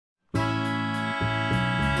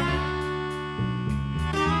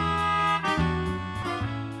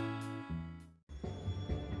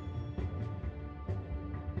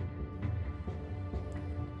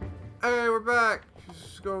Hey, we're back.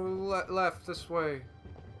 Just go left this way.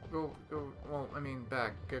 Go. Well, I mean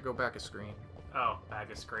back. Go back a screen. Oh,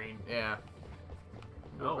 back a screen. Yeah.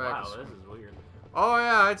 Oh wow, this is weird. Oh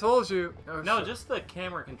yeah, I told you. Oh, no, just the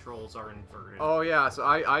camera controls are inverted. Oh yeah, so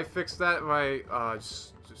I fixed that by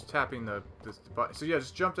just tapping the button. So yeah,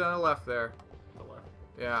 just jump down the left there. The left.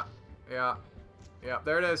 Yeah.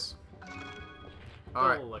 There it is. All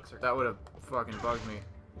right. Elixir. That would have fucking bugged me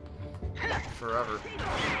forever.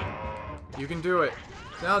 You can do it.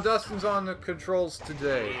 Now Dustin's on the controls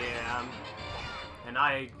today. Yeah. And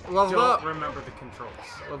I Level don't up. remember the controls.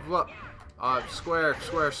 Level up. Square,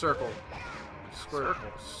 circle. Square.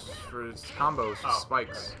 For its combos,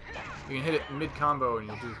 spikes. Right. You can hit it mid combo and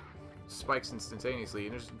you'll do spikes instantaneously,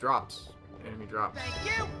 and there's drops. Enemy drops.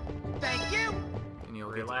 Thank you. And you'll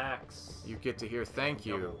Relax. you get to hear thank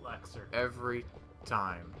you Double elixir. every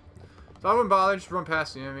time. So I wouldn't bother, just run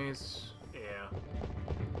past the enemies. Yeah.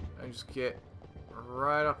 And just get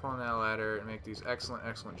right up on that ladder and make these excellent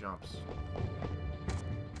jumps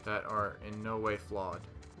that are in no way flawed,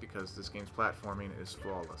 because this game's platforming is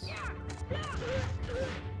flawless.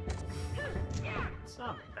 It's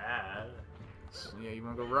not bad. So, yeah, you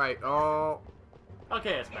want to go right. Oh.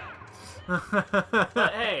 Okay, it's bad.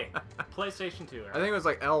 But hey, PlayStation 2. Right? I think it was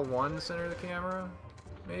like L1 to center the camera,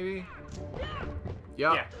 maybe?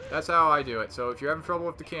 Yep, Yeah. That's how I do it. So if you're having trouble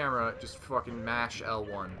with the camera, just fucking mash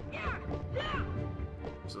L1.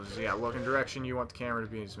 So just, yeah, look in direction you want the camera to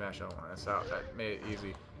be and just mash L1. That's how, that made it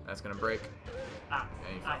easy. That's gonna break. I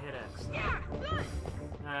hit X. It's a bit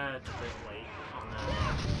late on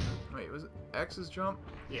that. Wait, was it X's jump?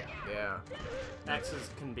 Yeah. Yeah. X's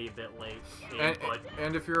can be a bit late.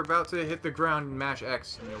 And if you're about to hit the ground, mash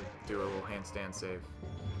X and you'll do a little handstand save.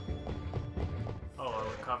 Oh, a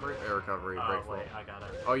recovery? A recovery, oh, break fall. wait, I got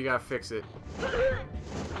it. Oh, you gotta fix it.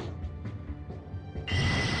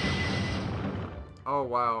 Oh,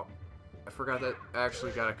 wow. I forgot that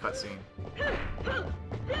actually got a cutscene.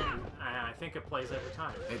 I think it plays every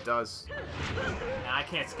time. It does. And I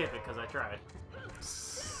can't skip it because I tried.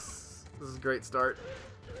 This is a great start.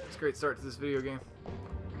 It's a great start to this video game.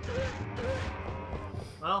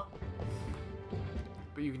 Well,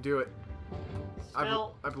 but you can do it.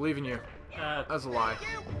 still, I believe in you. That's a lie.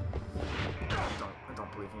 I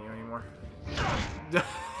don't believe in you anymore.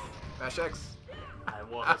 Mash X. I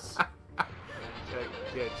was.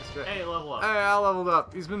 Yeah, just Hey, level up. Hey, I leveled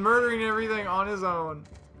up. He's been murdering everything on his own.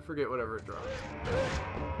 Forget whatever it drops.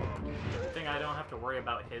 Good thing I don't have to worry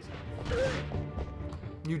about his.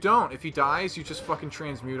 You don't. If he dies, you just fucking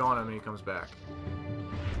transmute on him and he comes back.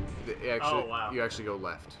 Actually, oh, wow. You actually go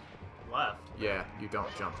left. Left? Yeah, you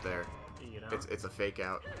don't jump there. You know? It's a fake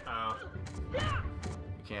out. Oh. You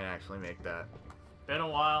can't actually make that. Been a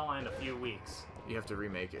while and a few weeks. You have to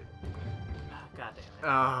remake it. God damn it.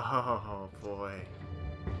 Oh boy.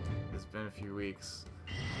 It's been a few weeks.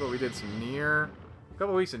 But we did some Nier. A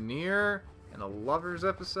couple weeks of Nier and a Lovers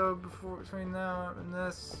episode between now and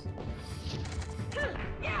this. I'm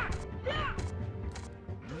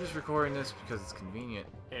just recording this because it's convenient.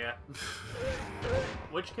 Yeah.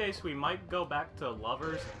 Which case we might go back to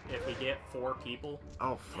Lovers if we get 4 people.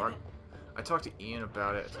 Oh fuck. I talked to Ian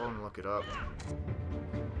about it. I told him to look it up.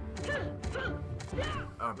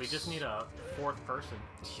 We just need a 4th person.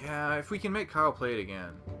 Yeah, if we can make Kyle play it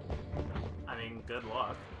again. I mean, good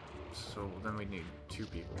luck. So then we need 2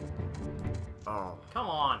 people. Oh. Come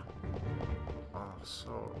on. Oh,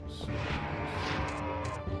 so.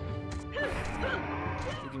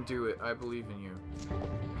 You can do it. I believe in you.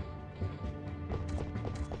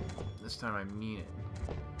 This time I mean it.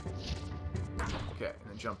 Okay, and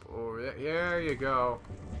then jump over there. There you go.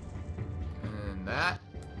 And then that.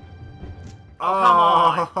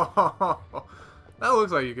 Oh, come on! That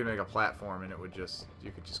looks like you could make a platform and it would just,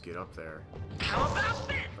 you could just get up there. How about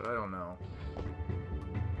this? But I don't know.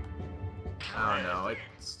 I don't know,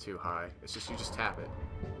 it's too high. It's just, you just tap it.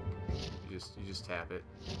 You just tap it.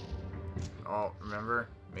 Oh, remember?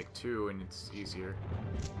 Make 2 and it's easier.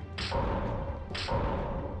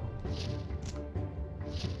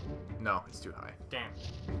 No, it's too high. Damn.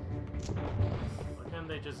 Why can't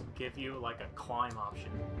they just give you like a climb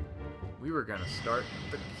option? We were gonna start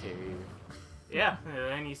the cave. Yeah,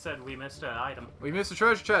 and you said we missed an item. We missed a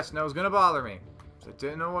treasure chest and that was gonna bother me. So I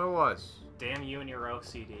didn't know what it was. Damn you and your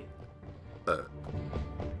OCD.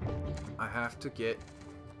 I have to get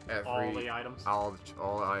all the items. All the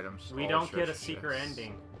items. We don't get a secret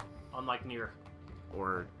ending, unlike Nier.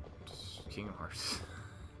 Or Kingdom Hearts.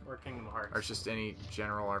 Or Kingdom Hearts. Or it's just any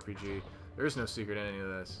general RPG. There is no secret in any of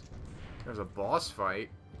this. There's a boss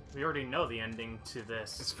fight. We already know the ending to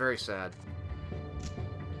this. It's very sad.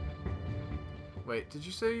 Wait, did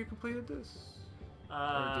you say you completed this? It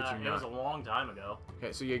was a long time ago.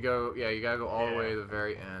 Okay, so you go, yeah, you gotta go all the way to the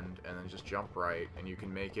very end, and then just jump right, and you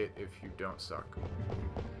can make it if you don't suck.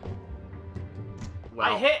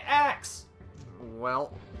 Well, I hit X!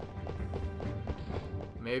 Well,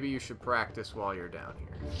 maybe you should practice while you're down here.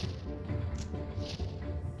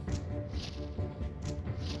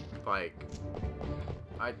 Like,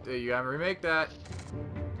 you gotta remake that.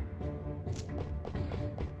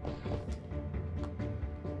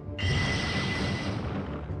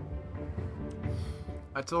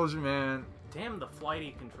 I told you, man. Damn the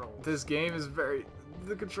flighty controls. This game is very...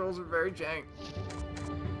 The controls are very jank.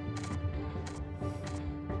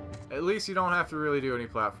 At least you don't have to really do any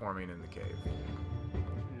platforming in the cave.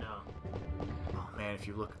 No. Oh man, if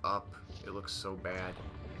you look up, it looks so bad.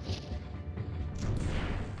 It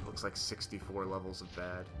looks like 64 levels of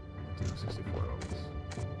bad. 64 levels.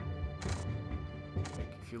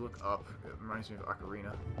 Like, if you look up, it reminds me of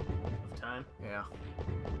Ocarina. Of Time? Yeah.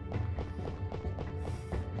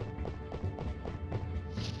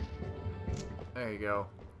 There you go.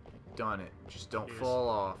 Done it. Just don't fall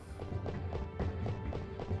off.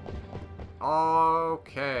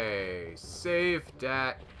 Okay. Save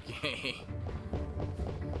that game.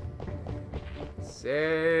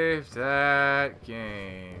 Save that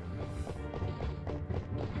game.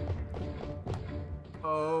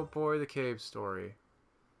 Oh boy, the cave story.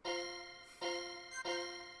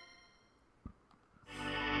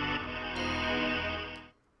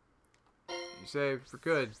 You saved for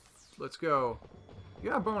good. Let's go. You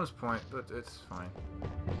got a bonus point, but it's fine.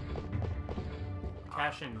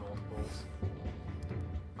 Cash in multiples.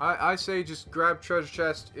 I say just grab treasure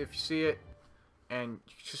chest if you see it, and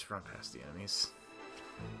you just run past the enemies.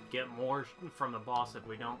 Get more from the boss if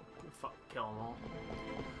we don't kill them all.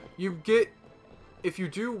 You get, if you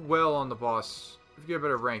do well on the boss, if you get a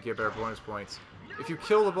better rank, you get better bonus points. If you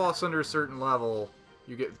kill the boss under a certain level,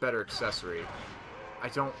 you get better accessory. I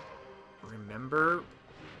don't remember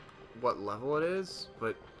what level it is,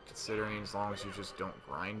 but considering as long as you just don't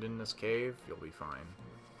grind in this cave, you'll be fine.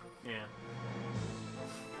 Yeah.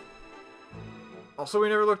 Also, we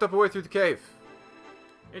never looked up a way through the cave.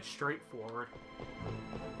 It's straightforward.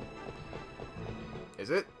 Is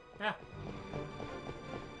it? Yeah.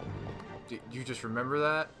 Do you just remember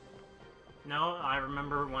that? No, I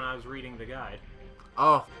remember when I was reading the guide.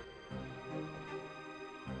 Oh.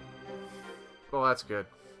 Well, that's good.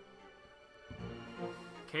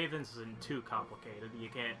 Cave-ins isn't too complicated.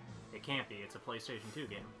 It can't be. It's a PlayStation 2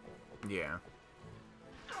 game. Yeah.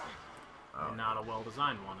 And not a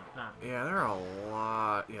well-designed one at that. Yeah, there are a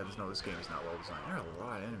lot... Yeah, this game is not well designed. There are a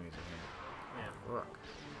lot of enemies in here. Yeah. Look.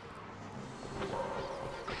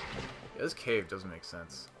 Yeah, this cave doesn't make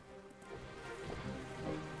sense.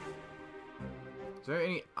 Is there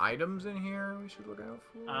any items in here we should look out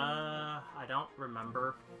for? I don't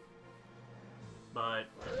remember. But...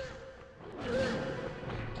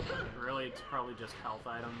 really, it's probably just health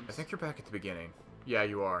items. I think you're back at the beginning. Yeah,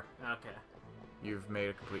 you are. Okay. You've made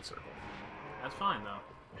a complete circle. That's fine, though.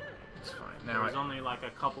 It's fine. Now There's only like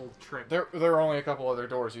a couple tricks. There are only a couple other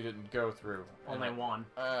doors you didn't go through. Only one.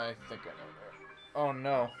 I think I know that. Oh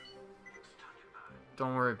no.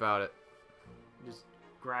 Don't worry about it. Just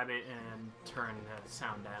grab it and turn the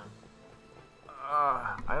sound down.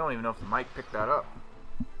 I don't even know if the mic picked that up.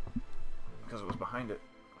 Because it was behind it.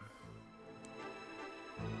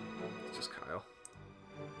 It's just Kyle.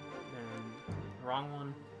 And wrong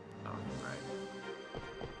one. Oh, right.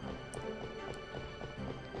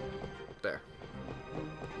 There.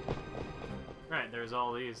 Right, there's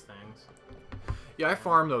all these things. Yeah, I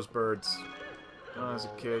farmed those birds when I was a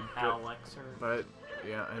kid. Elixir. But,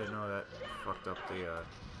 yeah, I didn't know that fucked up the,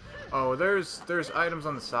 Oh, there's items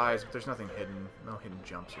on the sides, but there's nothing hidden. No hidden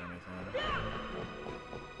jumps or anything.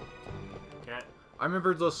 Okay. I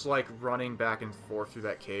remember just, like, running back and forth through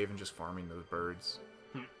that cave and just farming those birds.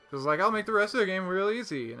 Because, like, I'll make the rest of the game real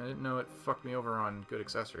easy, and I didn't know it fucked me over on good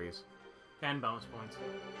accessories. And bonus points.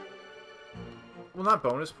 Well, not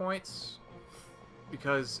bonus points,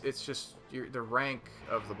 because it's just the rank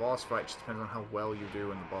of the boss fight just depends on how well you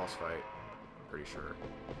do in the boss fight. I'm pretty sure.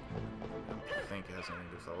 I don't think it has anything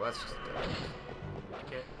to do with that. That's just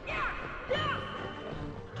Okay.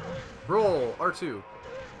 Roll R2,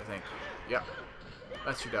 I think. Yep.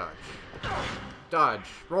 That's your dodge. Dodge.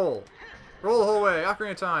 Roll. Roll the whole way.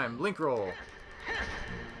 Ocarina of Time. Link roll.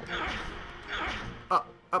 Up,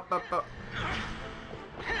 up, up, up.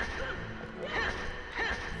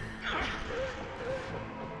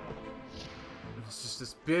 It's just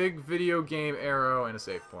this big video game arrow and a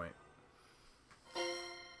save point.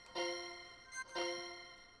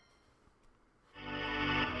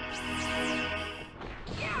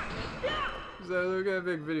 look at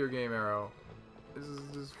that big video game arrow. This is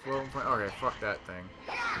just floating. Okay, fuck that thing.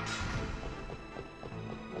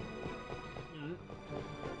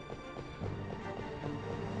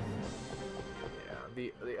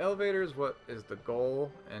 Yeah, the elevator is what is the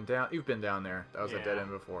goal, and down. You've been down there. That was a dead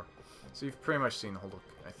end before, so you've pretty much seen the whole.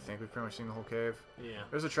 I think we've pretty much seen the whole cave. Yeah.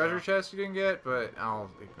 There's a treasure chest you didn't get, but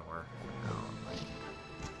I'll ignore.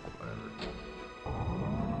 Whatever.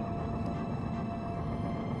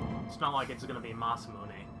 It's not like it's gonna be Masamune.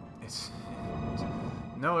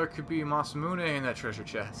 No, there could be Masamune in that treasure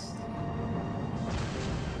chest.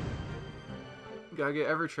 You gotta get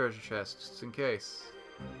every treasure chest, just in case.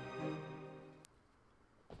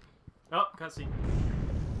 Oh, cutscene.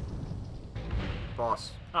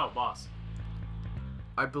 Boss. Oh, boss.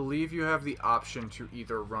 I believe you have the option to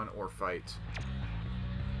either run or fight.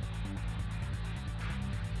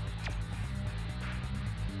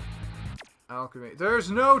 Alchemy.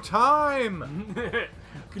 There's no time!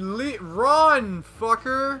 Run,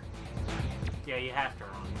 fucker! Yeah, you have to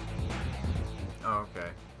run. Oh, okay.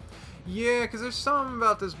 Yeah, because there's something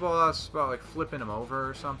about this boss, about like flipping him over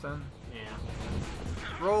or something. Yeah.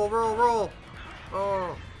 Roll, roll, roll!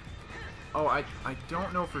 Oh! Oh, I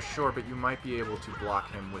don't know for sure, but you might be able to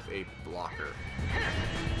block him with a blocker.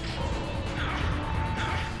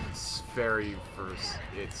 It's very first,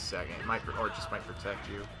 it's second. It might, or it just might protect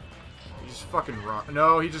you. You just fucking run.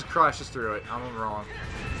 No, he just crashes through it. I'm wrong.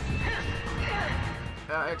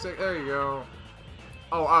 There you go.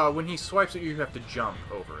 Oh, when he swipes it, you have to jump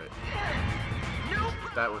over it.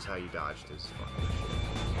 That was how you dodged his fucking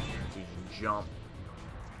shit. So you jump.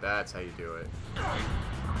 That's how you do it.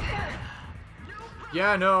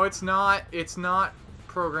 Yeah, no, it's not. It's not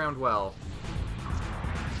programmed well.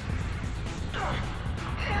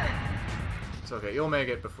 It's okay. You'll make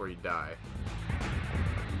it before you die.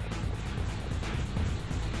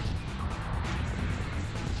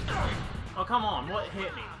 Oh, come on. What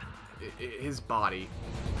hit me? His body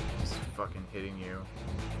is fucking hitting you.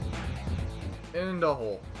 In the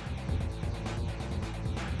hole.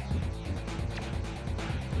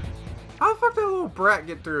 How the fuck did that little brat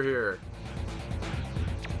get through here?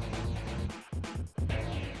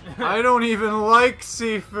 I don't even like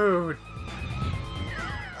seafood.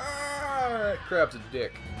 That crab's a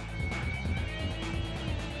dick.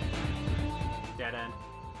 Dead end.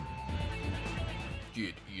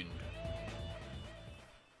 Dead end.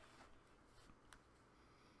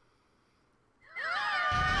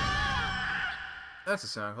 That's a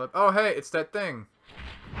sound clip. Oh, hey, it's that thing.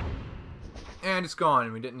 And it's gone,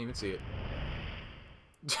 and we didn't even see it.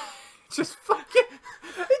 Just fucking...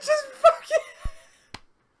 It just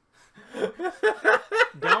fucking...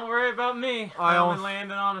 Don't worry about me. I only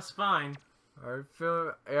landed on a spine. I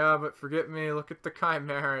feel... Yeah, but forget me. Look at the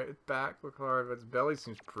chimera. Its back look hard, but its belly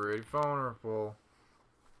seems pretty vulnerable.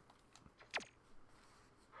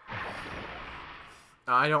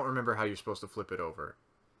 I don't remember how you're supposed to flip it over.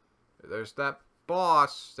 There's that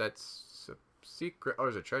boss. That's a secret. Oh,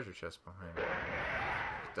 there's a treasure chest behind it.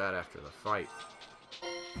 That after the fight.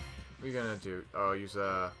 What are you gonna do? Oh, use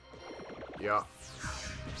yeah.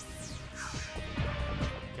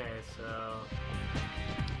 Okay, so...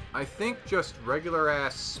 I think just regular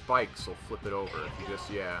ass spikes will flip it over if you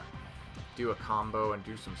just, do a combo and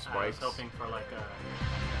do some spikes. I was hoping for like a...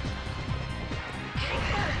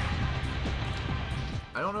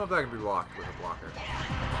 I don't know if that can be blocked with a blocker.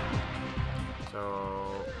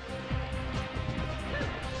 So...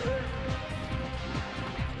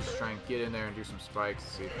 just try and get in there and do some spikes to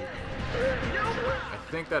see if you can... I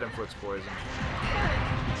think that inflicts poison.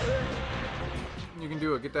 You can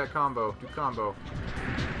do it. Get that combo. Do combo.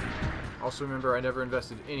 Also remember, I never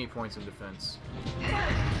invested any points in defense.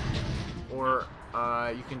 Or,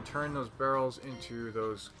 you can turn those barrels into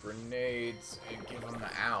those grenades and give them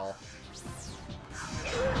the owl.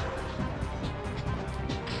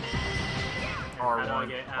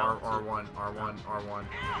 R1, R1, R1, R1.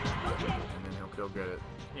 And then he'll get it.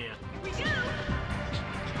 Yeah.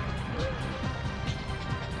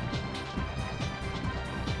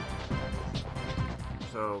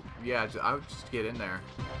 So, yeah, I would just get in there.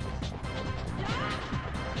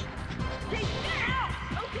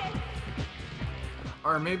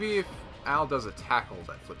 Or maybe if Al does a tackle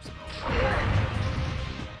that flips him over.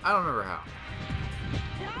 I don't remember how.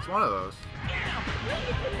 It's one of those.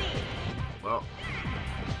 Well.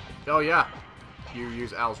 Oh, yeah. You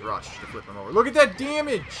use Al's rush to flip him over. Look at that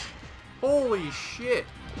damage! Holy shit!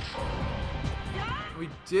 We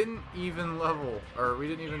didn't even level. Or we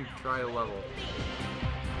didn't even try to level.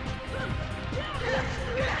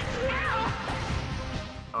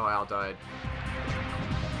 Oh, Al died.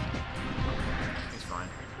 He's fine.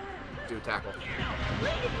 do tackle.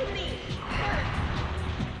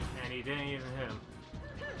 And he didn't even hit him.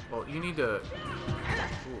 Well, you need to... Ooh,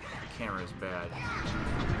 the camera is bad.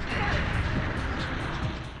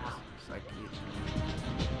 It's like you...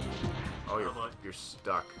 Oh, you're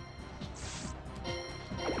stuck.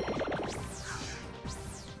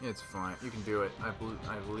 It's fine. You can do it. I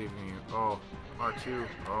believe in you. Oh, R2.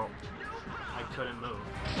 Oh. I couldn't move.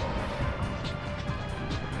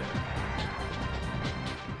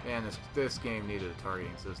 Man, this game needed a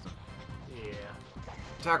targeting system. Yeah.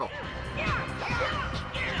 Tackle.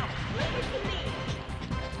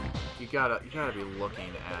 You gotta be looking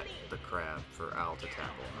at the crab for Al to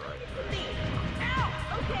tackle. Right.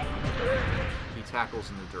 He tackles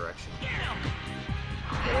in the direction.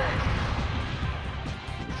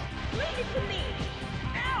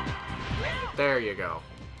 There you go,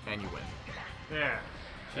 and you win. There.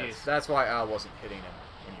 Jeez. That's why Al wasn't hitting him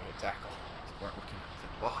when you hit tackle. You weren't looking at the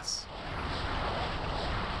boss.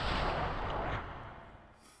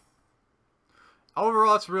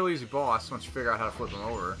 Overall, it's a real easy boss once you figure out how to flip him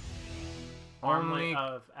over. Only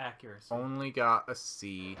of accuracy. Only got a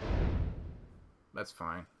C. That's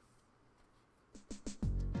fine.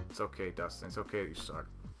 It's okay, Dustin. It's okay that you suck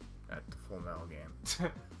at the Fullmetal game.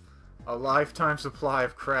 A lifetime supply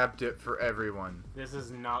of crab dip for everyone. This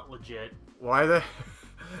is not legit. Why the...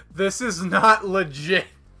 This is not legit.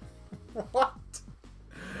 What?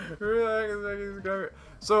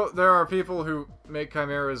 So, there are people who make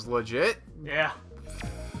chimeras legit? Yeah.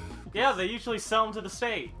 Yeah, they usually sell them to the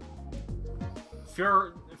state.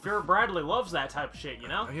 Fuhrer Bradley loves that type of shit, you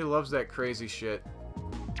know? He loves that crazy shit.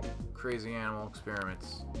 Crazy animal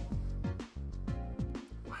experiments.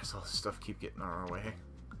 Why does all this stuff keep getting in our way?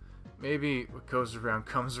 Maybe what goes around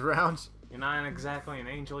comes around. You're not exactly an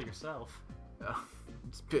angel yourself.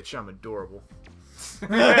 Bitch, I'm adorable.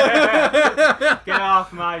 Get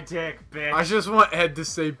off my dick, bitch. I just want Ed to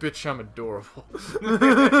say, bitch, I'm adorable.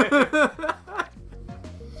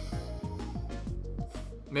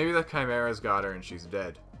 Maybe the Chimera's got her and she's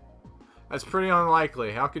dead. That's pretty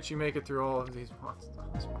unlikely. How could she make it through all of these monsters?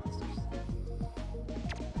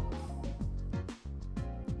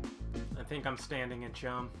 I think I'm standing in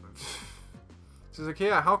chum. She's like,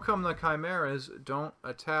 yeah, how come the Chimeras don't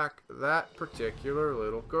attack that particular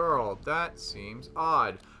little girl? That seems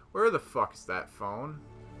odd. Where the fuck is that phone?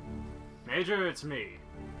 Major, it's me.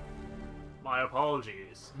 My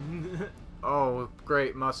apologies. Oh,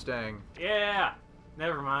 great, Mustang. Yeah!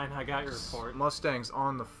 Never mind, I got your report. Mustang's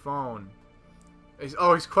on the phone. He's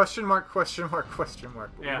question mark, question mark, question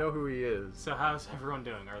mark. But yeah. We know who he is. So how's everyone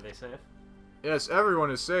doing? Are they safe? Yes,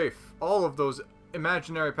 everyone is safe. All of those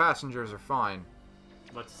imaginary passengers are fine.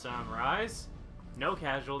 Let the sun rise. No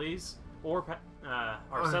casualties. Or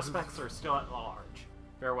our suspects are still at large.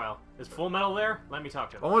 Farewell. Is Fullmetal there? Let me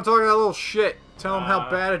talk to him. I want to talk to that little shit. Tell him how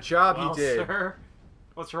bad a job he did. Sir,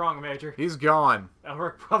 what's wrong, Major? He's gone.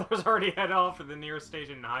 Elric Brothers already head off to the nearest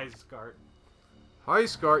station, Highscart.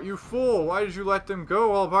 Highscart, you fool! Why did you let them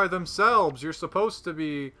go all by themselves? You're supposed to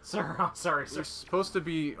be... Sir, I'm sorry, sir. You're supposed to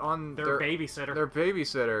be on... Their babysitter. Their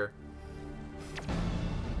babysitter.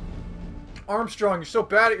 Armstrong, you're so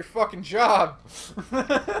bad at your fucking job!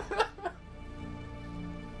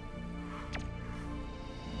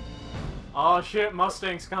 Oh shit,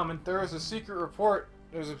 Mustang's coming. There is a secret report.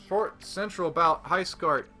 There's a report central about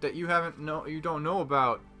Highscart that you don't know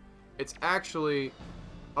about. It's actually...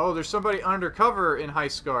 Oh, there's somebody undercover in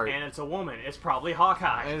Highscart. And it's a woman. It's probably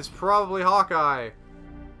Hawkeye. And it's probably Hawkeye.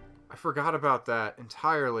 I forgot about that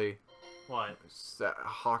entirely. What? That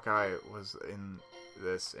Hawkeye was in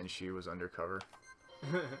this and she was undercover.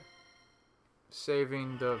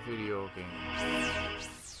 Saving the video game.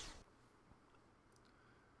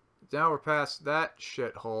 Now we're past that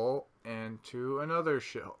shithole and to another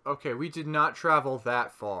shithole. Okay, we did not travel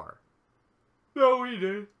that far. No, we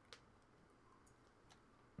did.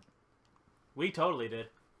 We totally did.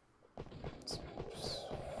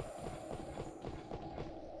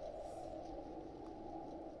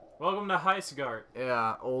 Welcome to Highscart.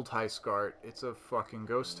 Yeah, old Highscart. It's a fucking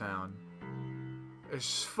ghost town. There's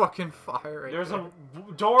just fucking fire right There's a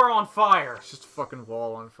door on fire. It's just a fucking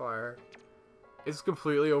wall on fire. It's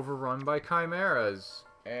completely overrun by chimeras.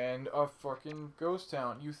 And a fucking ghost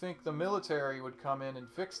town. You think the military would come in and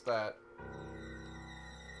fix that.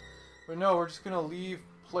 But no, we're just gonna leave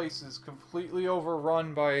places completely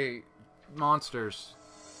overrun by monsters.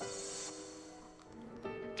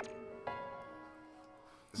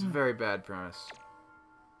 It's a very bad premise.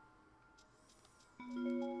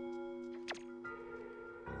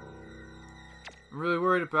 I'm really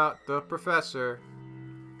worried about the professor.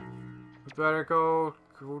 We better go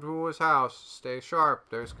Go to his house. Stay sharp.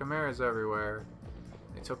 There's chimeras everywhere.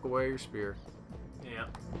 They took away your spear. Yeah.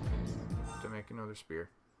 To make another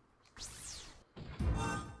spear.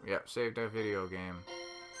 Yep, saved that video game.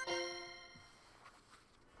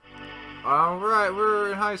 Alright,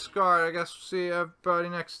 we're in High Scar. I guess we'll see everybody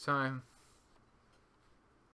next time.